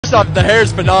First off, the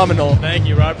hair's phenomenal. Thank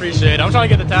you, bro. I appreciate it. I'm trying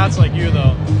to get the tats like you,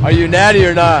 though. Are you natty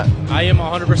or not? I am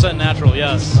 100% natural,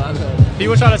 yes.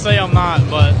 People try to say I'm not,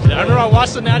 but I remember I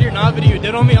watched the natty or not video you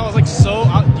did on me. I was like,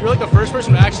 you were like the first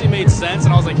person who actually made sense,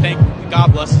 and I was like, thank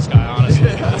God bless this guy, honestly.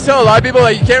 So a lot of people,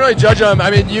 like, you can't really judge them.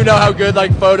 I mean, you know how good,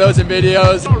 like, photos and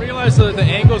videos. I don't realize that the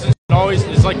angles and always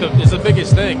is like is the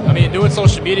biggest thing. I mean, doing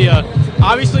social media,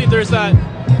 obviously there's that.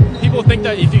 People think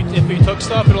that if you took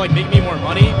stuff, it'll like make me more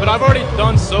money, but I've already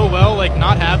done so well, like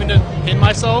not having to pin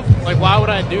myself. Like, why would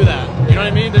I do that? You know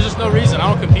what I mean? There's just no reason.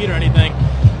 I don't compete or anything.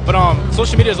 But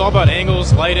social media is all about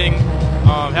angles, lighting,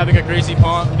 having a crazy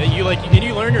pump. That you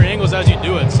learn your angles as you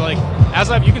do it. So like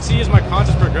you can see as my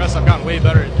content's progressed, I've gotten way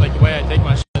better at like the way I take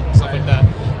my shit and stuff like that.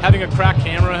 Having a cracked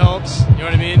camera helps. You know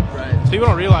what I mean? Right. So people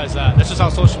don't realize that. That's just how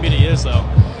social media is, though.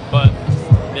 But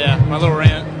yeah, my little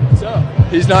rant. So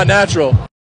he's not natural.